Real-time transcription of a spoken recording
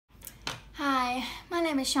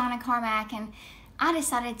name is Shawna Carmack, and I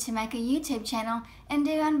decided to make a YouTube channel and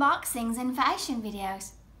do unboxings and fashion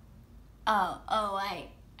videos. Oh wait,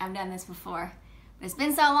 I've done this before. But it's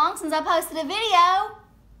been so long since I posted a video,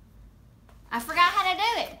 I forgot how to do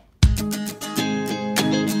it.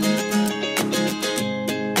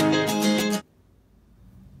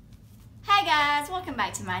 Hey guys, welcome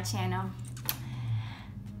back to my channel.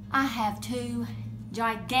 I have two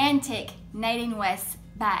gigantic Nadine West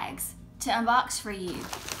bags to unbox for you.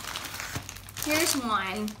 Here's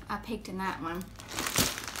one. I picked in that one.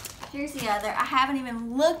 Here's the other. I haven't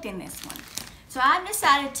even looked in this one. So I've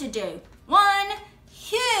decided to do one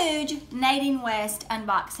huge Nadine West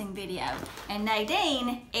unboxing video. And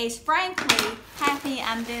Nadine is frankly happy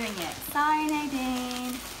I'm doing it. Sorry,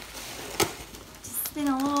 Nadine. Just been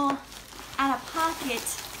a little out of pocket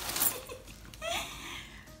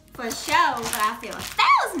for a show, but I feel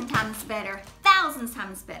 1,000 times better. 1,000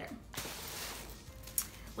 times better.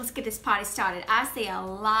 Let's get this party started. I see a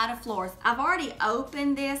lot of floors. I've already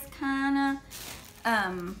opened this kind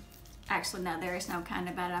of. Actually, no, there is no kind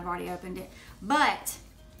of, but I've already opened it. But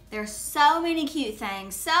there's so many cute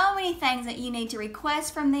things, so many things that you need to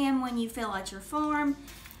request from them when you fill out your form.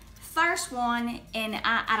 First one, and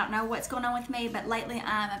I don't know what's going on with me, but lately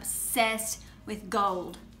I'm obsessed with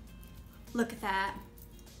gold. Look at that.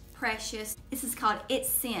 Precious. This is called It's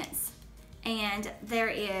Sense. And there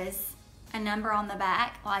is a number on the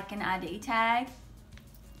back, like an ID tag.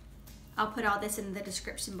 I'll put all this in the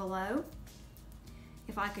description below.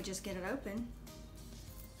 If I could just get it open.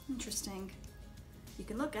 Interesting. You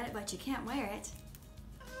can look at it, but you can't wear it.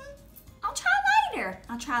 I'll try later.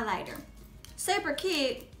 I'll try later. Super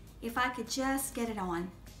cute. If I could just get it on.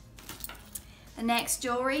 The next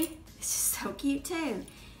jewelry is so cute too.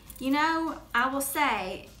 You know, I will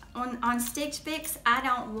say, on Stitch Fix, I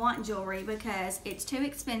don't want jewelry because it's too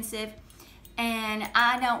expensive. And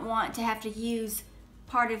I don't want to have to use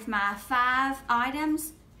part of my 5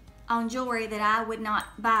 items on jewelry that I would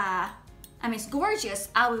not buy. I mean, it's gorgeous.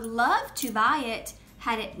 I would love to buy it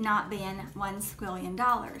had it not been $1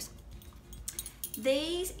 squillion.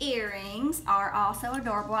 These earrings are also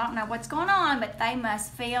adorable. I don't know what's going on, but they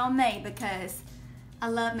must feel me because I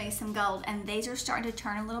love me some gold. And these are starting to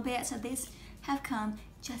turn a little bit, so these have come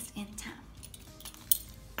just in time.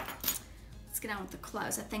 Get on with the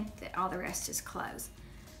clothes. I think that all the rest is clothes.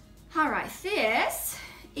 All right, this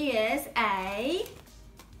is a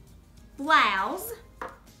blouse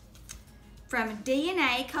from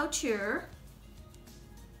DNA Couture.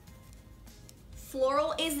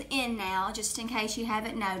 Floral is in now, just in case you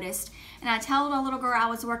haven't noticed. And I told a little girl I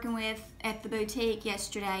was working with at the boutique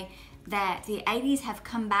yesterday that the 80s have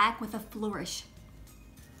come back with a flourish.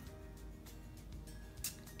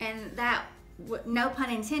 And that, no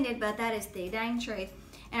pun intended, but that is the dang truth.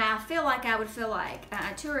 And I feel like I would feel like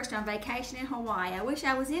a tourist on vacation in Hawaii. I wish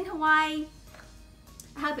I was in Hawaii.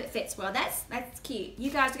 I hope it fits well. That's cute.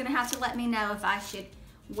 You guys are gonna have to let me know if I should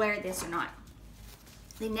wear this or not.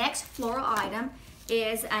 The next floral item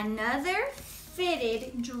is another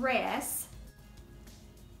fitted dress.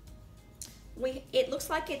 It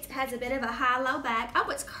looks like it has a bit of a high-low back. Oh,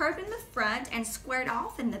 it's curved in the front and squared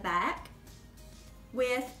off in the back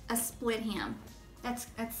with a split hem. That's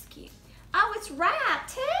cute. Oh, it's wrap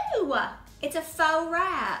too. It's a faux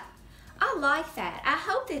wrap. I like that. I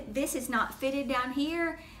hope that this is not fitted down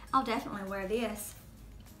here. I'll definitely wear this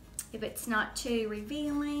if it's not too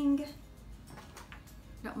revealing.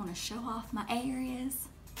 Don't want to show off my areas.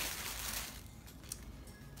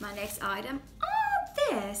 My next item,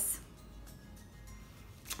 this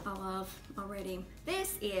I love already.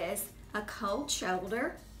 This is a cold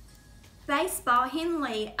shoulder baseball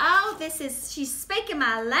Henley. Oh, she's speaking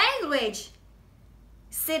my language.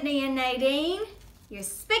 Sydney and Nadine, you're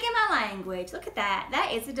speaking my language. Look at that.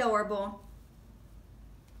 That is adorable.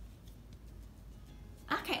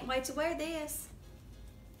 I can't wait to wear this.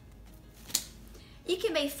 You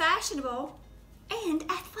can be fashionable and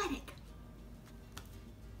athletic.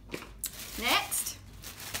 Next,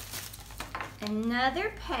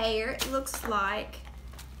 another pair. It looks like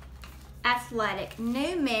athletic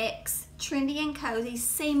new mix trendy and cozy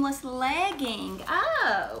seamless legging.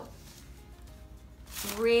 Oh,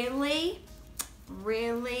 really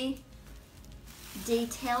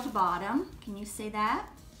detailed bottom. Can you see that?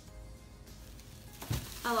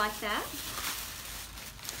 I like that.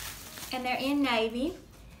 And they're in navy.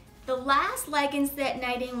 The last leggings that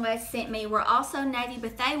Nadine West sent me were also navy,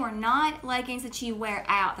 but they were not leggings that you wear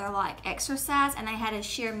out. They're like exercise, and they had a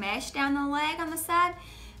sheer mesh down the leg on the side.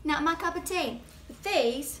 Not my cup of tea. But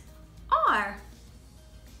these are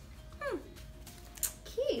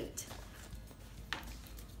cute.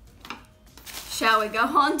 shall we go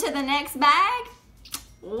on to the next bag?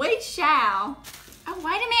 We shall. Oh,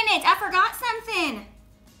 wait a minute, I forgot something.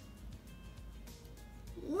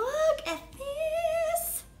 Look at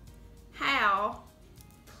this. How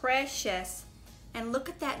precious. And look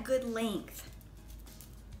at that good length.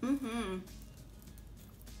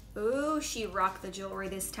 Ooh, she rocked the jewelry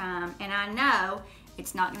this time. And I know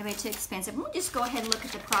it's not gonna be too expensive. We'll just go ahead and look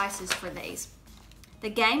at the prices for these. The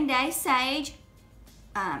Game Day Sage,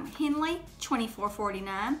 Henley,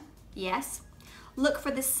 $24.49, yes. Look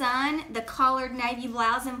for the Sun, the collared navy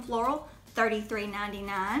blouse and floral,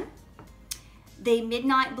 $33.99. The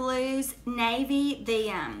Midnight Blues Navy,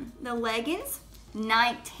 the leggings,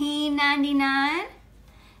 $19.99.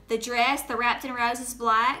 The dress, the Wrapped in Roses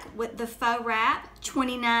black with the faux wrap,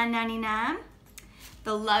 $29.99.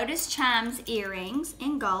 The Lotus Chimes earrings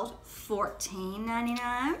in gold,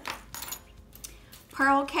 $14.99.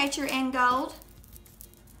 Pearl Catcher in gold,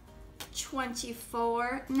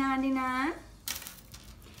 $24.99.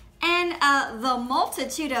 And the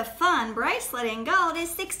Multitude of Fun bracelet in gold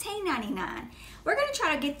is $16.99. We're gonna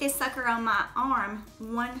try to get this sucker on my arm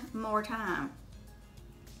one more time.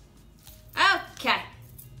 Okay.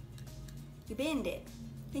 You bend it,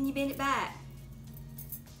 then you bend it back.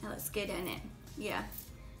 That looks good, doesn't it? Yeah.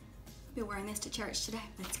 I'll be wearing this to church today.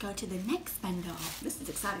 Let's go to the next bundle. This is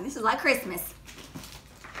exciting. This is like Christmas.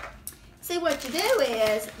 See, what you do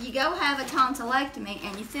is you go have a tonsillectomy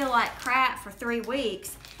and you feel like crap for 3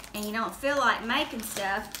 weeks and you don't feel like making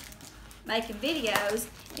stuff, making videos,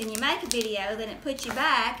 and you make a video, then it puts you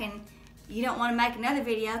back and you don't want to make another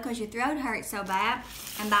video because your throat hurts so bad.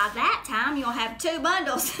 And by that time, you'll have 2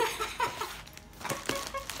 bundles.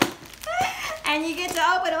 And you get to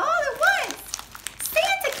open them all at once.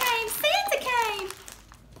 Santa came, Santa came.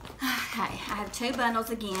 Okay, I have 2 bundles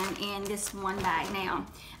again in this one bag. Now,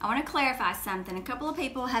 I want to clarify something. A couple of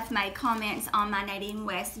people have made comments on my Nadine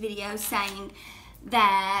West video saying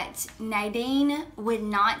that Nadine would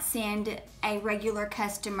not send a regular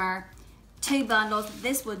customer 2 bundles.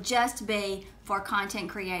 This would just be for content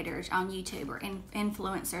creators on YouTube or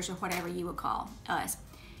influencers or whatever you would call us.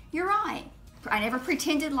 You're right. I never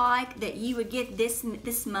pretended like that you would get this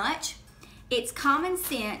much. It's common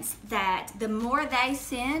sense that the more they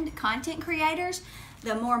send content creators,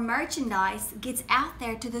 the more merchandise gets out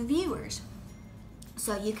there to the viewers.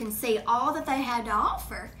 So you can see all that they had to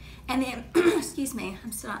offer. And then, excuse me,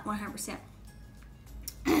 I'm still not 100%.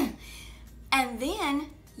 And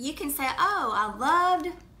then you can say, oh, I loved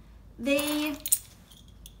the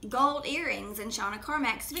gold earrings in Shawna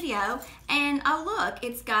Carmack's video, and oh look,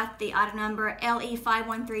 it's got the item number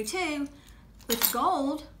LE5132 with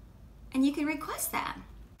gold, and you can request that.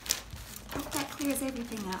 I hope that clears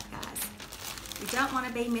everything up, guys. You don't want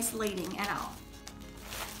to be misleading at all.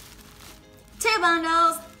 2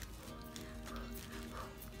 bundles.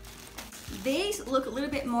 These look a little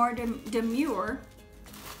bit more demure,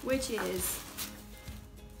 which is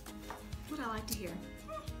what I like to hear.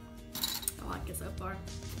 I like it so far.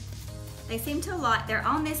 They seem to like, they're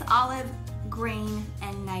on this olive green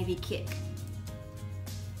and navy kick.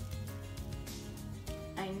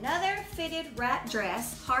 Another fitted wrap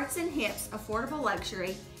dress, hearts and hips, affordable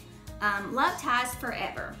luxury. Love ties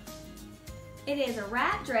forever. It is a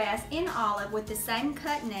wrap dress in olive with the same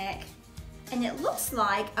cut neck, and it looks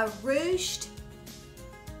like a ruched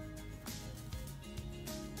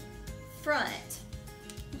front.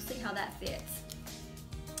 We'll see how that fits.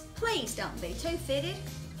 Please don't be too fitted.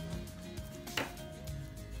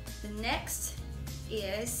 The next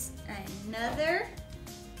is another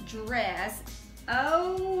dress.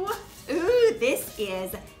 Oh, ooh, this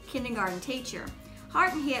is kindergarten teacher.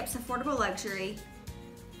 Heart and hips, affordable luxury,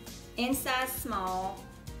 in size small,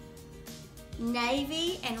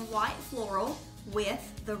 navy and white floral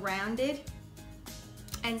with the rounded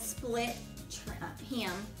and split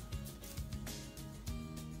hem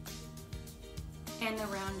and the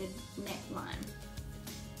rounded neckline.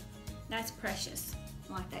 That's precious.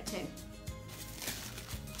 I like that too.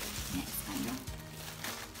 Next bundle.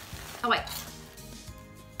 Oh wait.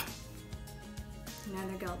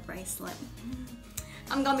 Another gold bracelet.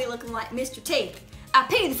 I'm gonna be looking like Mr. T. I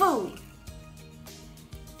pity the fool.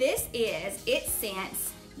 This is It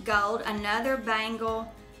Scents gold, another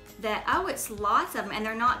bangle that, oh, it's lots of them and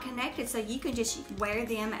they're not connected, so you can just wear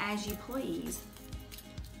them as you please.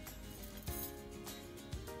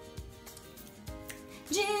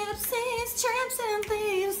 Gypsies, tramps, and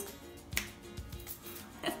thieves.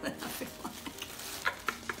 That's what I feel like.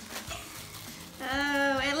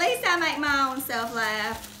 Oh, at least I make my own self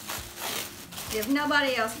laugh. If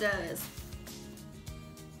nobody else does.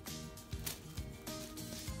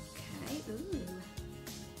 Okay, ooh.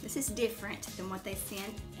 This is different than what they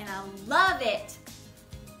sent, and I love it.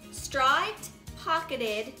 Striped,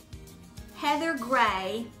 pocketed, heather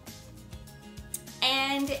gray,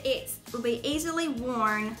 and it will be easily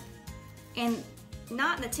worn in,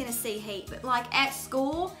 not in the Tennessee heat, but like at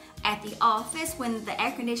school, at the office, when the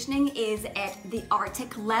air conditioning is at the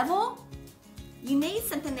Arctic level. You need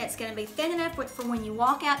something that's going to be thin enough for when you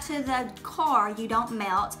walk out to the car, you don't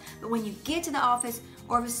melt, but when you get to the office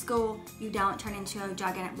or the school, you don't turn into a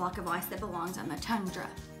gigantic block of ice that belongs on the tundra.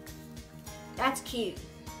 That's cute.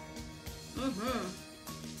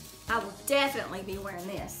 I will definitely be wearing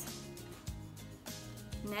this.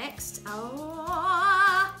 Next, a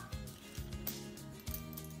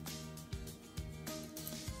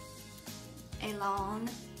long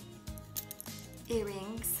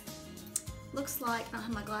earrings. Looks like, I don't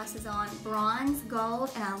have my glasses on, bronze,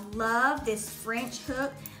 gold, and I love this French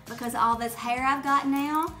hook because all this hair I've got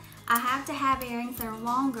now, I have to have earrings that are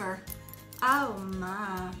longer. Oh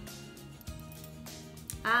my.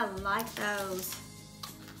 I like those.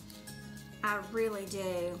 I really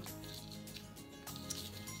do.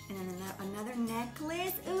 And then another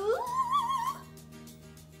necklace. Ooh!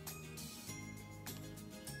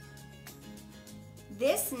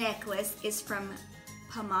 This necklace is from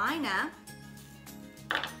Pamina.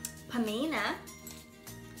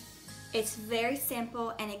 It's very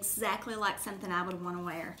simple and exactly like something I would want to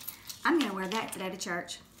wear. I'm going to wear that today to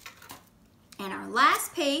church. And our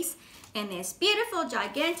last piece in this beautiful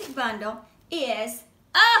gigantic bundle is,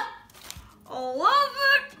 I love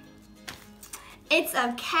it! It's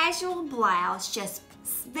a casual blouse, just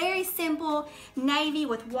very simple, navy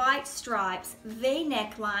with white stripes, V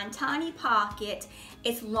neckline, tiny pocket.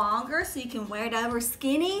 It's longer so you can wear it over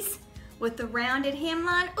skinnies with the rounded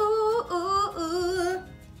hemline. Ooh, ooh, ooh.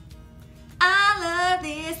 I love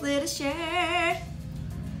this little shirt.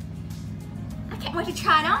 I can't wait to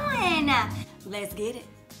try it on. Let's get it.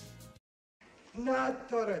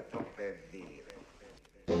 Nattoretto per dire.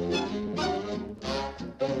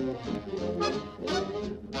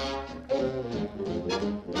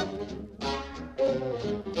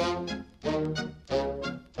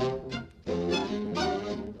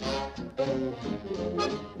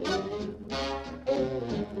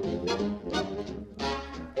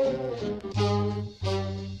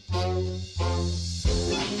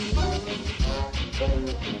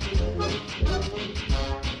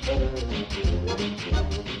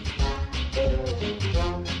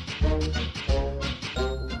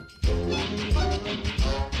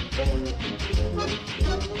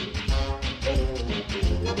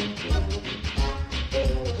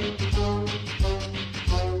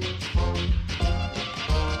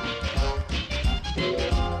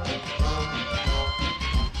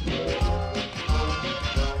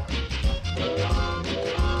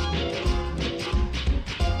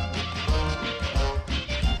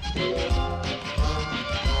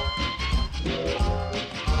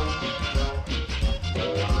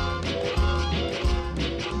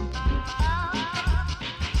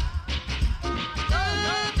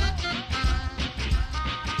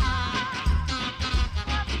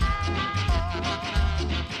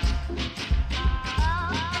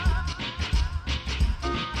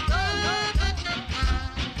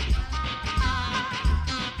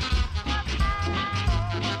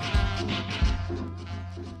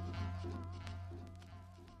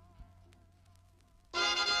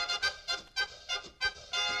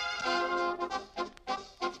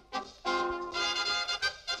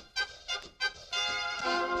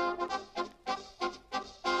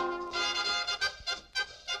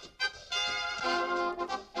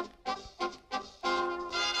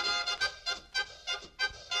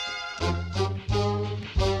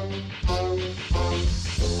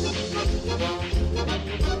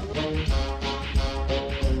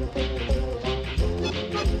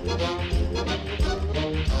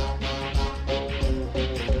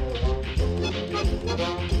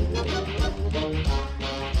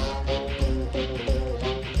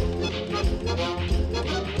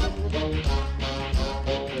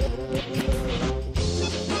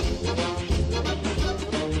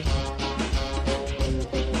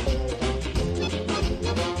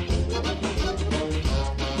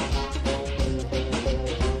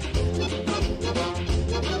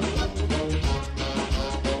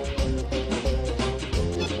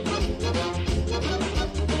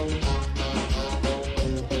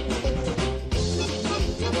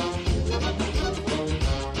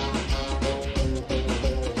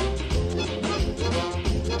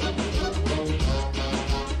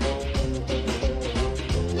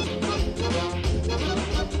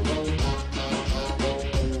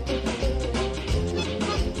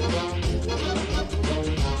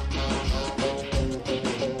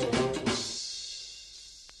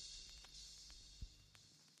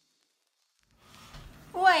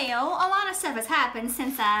 Well, a lot of stuff has happened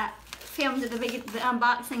since I filmed the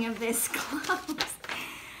unboxing of this clothes.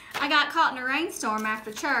 I got caught in a rainstorm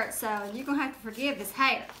after church, so you're gonna have to forgive this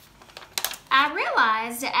hair. I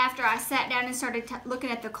realized after I sat down and started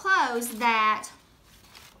looking at the clothes that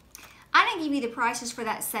I didn't give you the prices for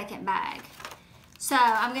that second bag. So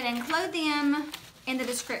I'm gonna include them in the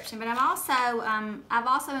description, but I've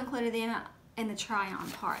also included them in the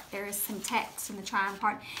try-on part. There is some text in the try-on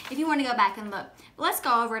part if you want to go back and look. But let's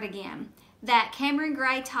go over it again. That Cameron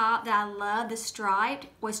gray top that I love, the striped,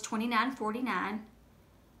 was $29.49.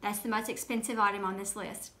 That's the most expensive item on this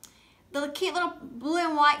list. The cute little blue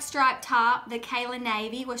and white striped top, the Kayla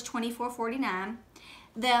navy, was $24.49.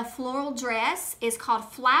 The floral dress is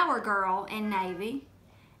called Flower Girl in navy,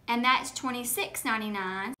 and that's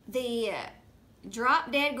 $26.99. The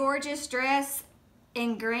drop dead gorgeous dress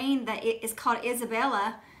in green that is called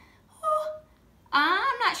Isabella. Oh,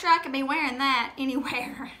 I'm not sure I could be wearing that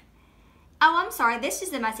anywhere. Oh, I'm sorry, this is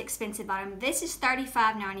the most expensive item. This is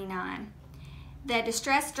 $35.99. The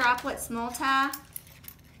distressed droplets multi,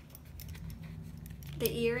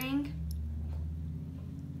 the earring,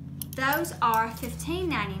 those are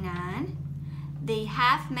 $15.99. The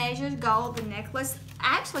half measures gold, the necklace.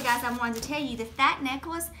 Actually, guys, I wanted to tell you that that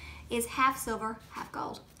necklace is half silver, half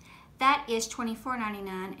gold. That is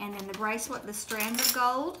 $24.99. And then the bracelet, the strands of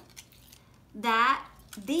gold,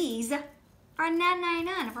 these are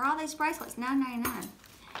 $9.99. For all these bracelets, $9.99.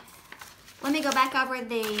 Let me go back over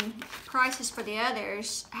the prices for the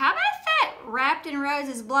others. How about that wrapped in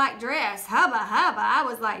roses black dress? Hubba hubba. I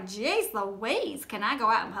was like, geez Louise, can I go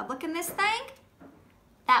out in public in this thing?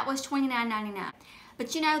 That was $29.99.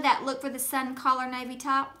 But you know that look for the sun collar navy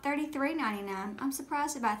top, $33.99. I'm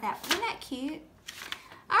surprised about that. Isn't that cute?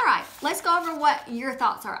 All right, let's go over what your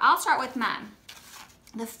thoughts are. I'll start with mine.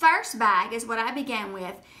 The first bag is what I began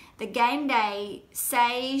with, the Game Day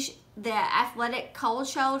Sage, the athletic cold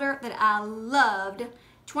shoulder that I loved,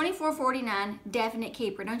 $24.49, definite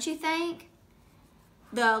keeper, don't you think?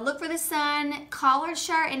 The Look for the Sun collared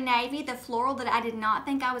shirt in navy, the floral that I did not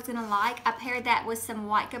think I was gonna like. I paired that with some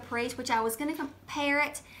white capris, which I was gonna compare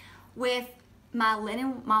it with my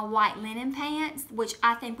white linen pants, which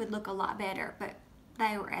I think would look a lot better, but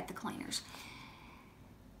they were at the cleaners.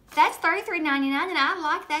 That's $33.99, and I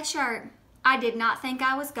like that shirt. I did not think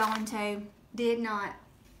I was going to. Did not.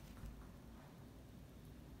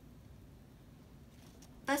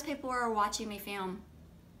 Those people are watching me film.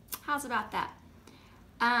 How's about that?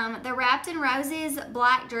 The Wrapped in Roses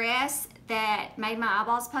black dress that made my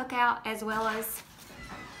eyeballs poke out, as well as...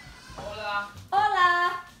 Hola.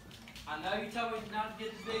 Hola. I know you told me not to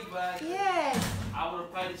get the big bag. Yes. I would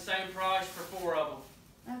have paid the same price for 4 of them.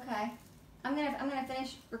 Okay. I'm gonna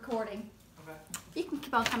finish recording. Okay. You can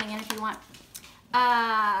keep on coming in if you want.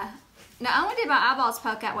 Not only did my eyeballs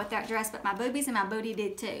poke out with that dress, but my boobies and my booty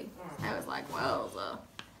did too. I was like, whoa.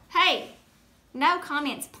 Hey, no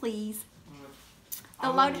comments, please.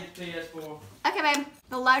 Okay, babe.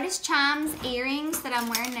 The Lotus Chimes earrings that I'm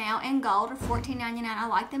wearing now in gold are $14.99. I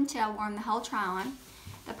like them too. I wore them the whole try-on.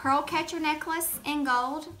 The Pearl Catcher necklace in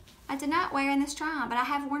gold, I did not wear in this try-on, but I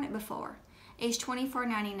have worn it before. It's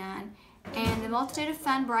 $24.99. And the Multitude of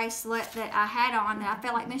Fun bracelet that I had on that I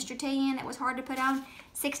felt like Mr. T in, that was hard to put on,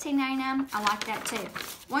 $16.99. I like that too.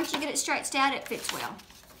 Once you get it stretched out, it fits well.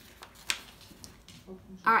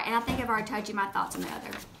 All right, and I think I've already told you my thoughts on the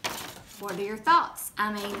other. What are your thoughts?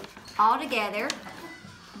 I mean, altogether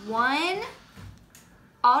was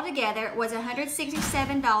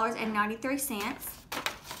 $167.93.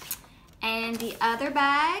 And the other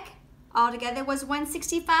bag altogether was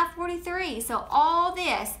 $165.43. So all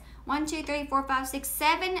this, 1, 2, 3, 4, 5, 6,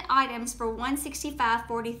 7 items for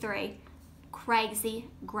 $165.43. Crazy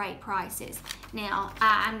great prices. Now,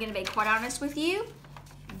 I'm gonna be quite honest with you.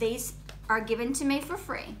 These are given to me for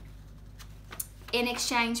free in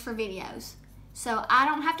exchange for videos. So I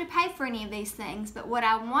don't have to pay for any of these things, but what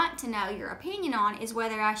I want to know your opinion on is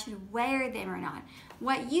whether I should wear them or not.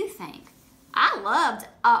 What you think. I loved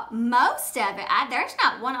most of it. There's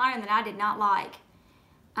not one item that I did not like.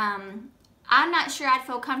 I'm not sure I'd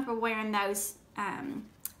feel comfortable wearing those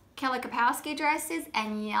Kelly Kapowski dresses,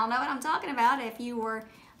 and y'all know what I'm talking about if you were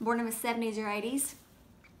born in the 70s or 80s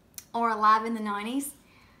or alive in the 90s.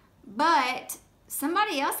 But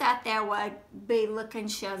somebody else out there would be looking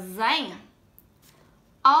Shazam.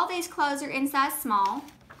 All these clothes are in size small,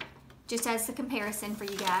 just as a comparison for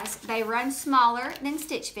you guys. They run smaller than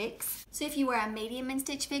Stitch Fix. So if you wear a medium in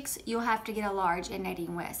Stitch Fix, you'll have to get a large in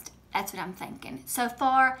Nadine West. That's what I'm thinking. So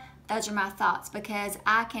far, those are my thoughts, because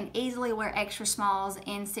I can easily wear extra smalls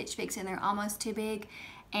in Stitch Fix and they're almost too big,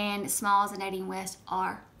 and smalls in Nadine West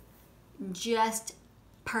are just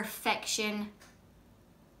perfection,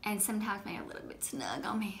 and sometimes maybe a little bit snug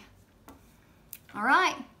on me. All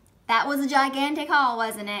right, that was a gigantic haul,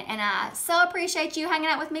 wasn't it? And I so appreciate you hanging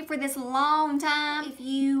out with me for this long time. If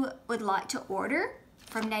you would like to order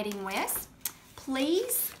from Nadine West,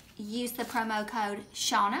 please use the promo code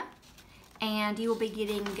Shawna, and you will be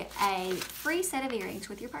getting a free set of earrings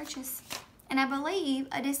with your purchase. And I believe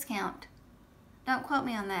a discount. Don't quote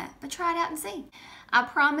me on that, but try it out and see. I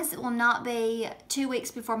promise it will not be 2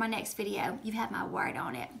 weeks before my next video. You've had my word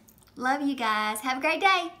on it. Love you guys. Have a great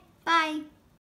day. Bye.